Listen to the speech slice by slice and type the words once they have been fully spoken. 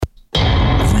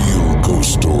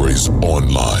Stories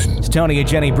Online. It's Tony and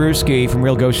Jenny Brewski from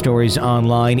Real Ghost Stories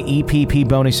Online. EPP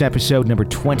bonus episode number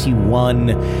 21.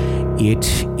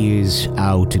 It is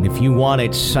out. And if you want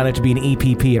it, sign up to be an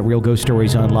EPP at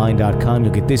realghoststoriesonline.com.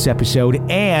 You'll get this episode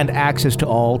and access to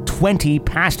all 20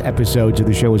 past episodes of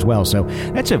the show as well. So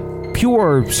that's a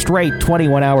pure, straight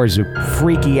 21 hours of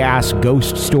freaky-ass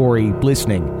ghost story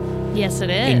listening. Yes, it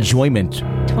is. Enjoyment.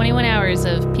 21 hours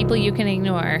of people you can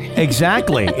ignore.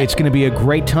 Exactly. It's going to be a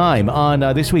great time. On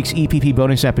this week's EPP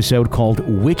bonus episode called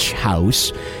Witch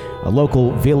House, a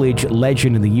local village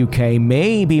legend in the UK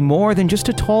may be more than just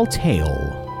a tall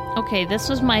tale. Okay, this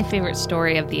was my favorite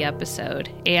story of the episode.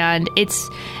 And it's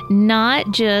not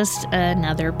just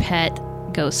another pet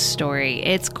ghost story.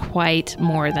 It's quite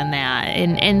more than that.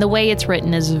 And the way it's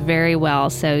written is very well.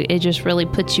 So it just really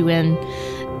puts you in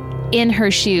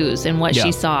her shoes and what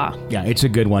she saw. Yeah, it's a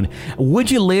good one. Would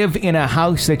you live in a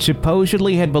house that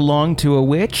supposedly had belonged to a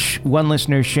witch? One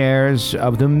listener shares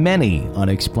of the many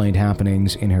unexplained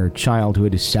happenings in her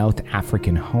childhood South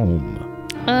African home.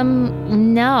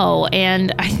 No.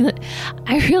 And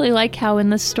I really like how in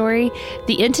this story,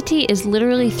 the entity is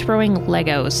literally throwing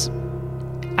Legos.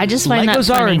 I just find Legos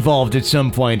that funny. are involved at some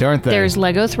point, aren't they? There's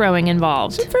Lego throwing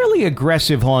involved. It's a fairly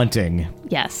aggressive haunting.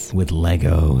 Yes. With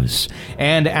Legos.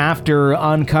 And after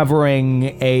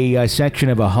uncovering a section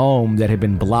of a home that had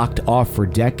been blocked off for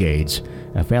decades,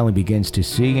 a family begins to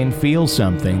see and feel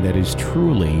something that is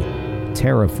truly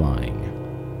terrifying.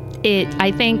 It,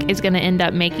 I think, is going to end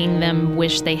up making them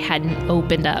wish they hadn't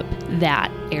opened up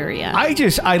that area.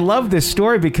 I love this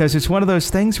story because it's one of those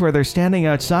things where they're standing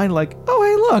outside like, oh,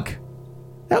 hey, look.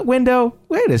 That window,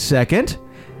 wait a second.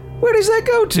 Where does that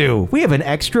go to? We have an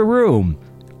extra room.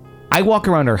 I walk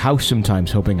around our house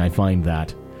sometimes hoping I find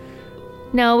that.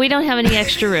 No, we don't have any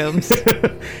extra rooms.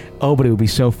 Oh, but it would be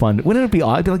so fun. Wouldn't it be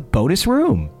odd? It'd be like bonus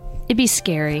room. It'd be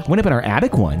scary. Went up in our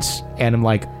attic once, and I'm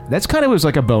like, that's kind of was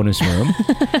like a bonus room.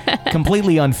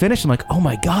 Completely unfinished. I'm like, oh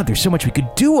my God, there's so much we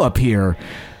could do up here.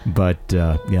 But,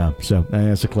 yeah, so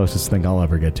that's the closest thing I'll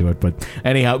ever get to it. But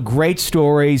anyhow, great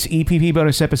stories. EPP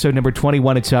bonus episode number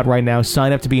 21. It's out right now.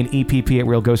 Sign up to be an EPP at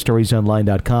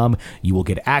realghoststoriesonline.com. You will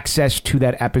get access to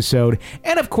that episode.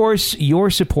 And, of course, your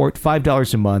support,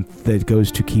 $5 a month, that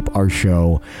goes to keep our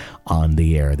show on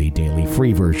the air, the daily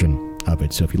free version of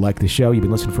it. So if you like the show, you've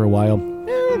been listening for a while,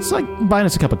 it's like buying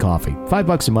us a cup of coffee.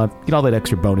 $5 a month, get all that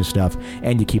extra bonus stuff,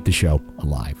 and you keep the show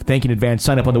alive. Thank you in advance.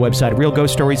 Sign up on the website,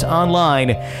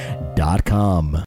 realghoststoriesonline.com.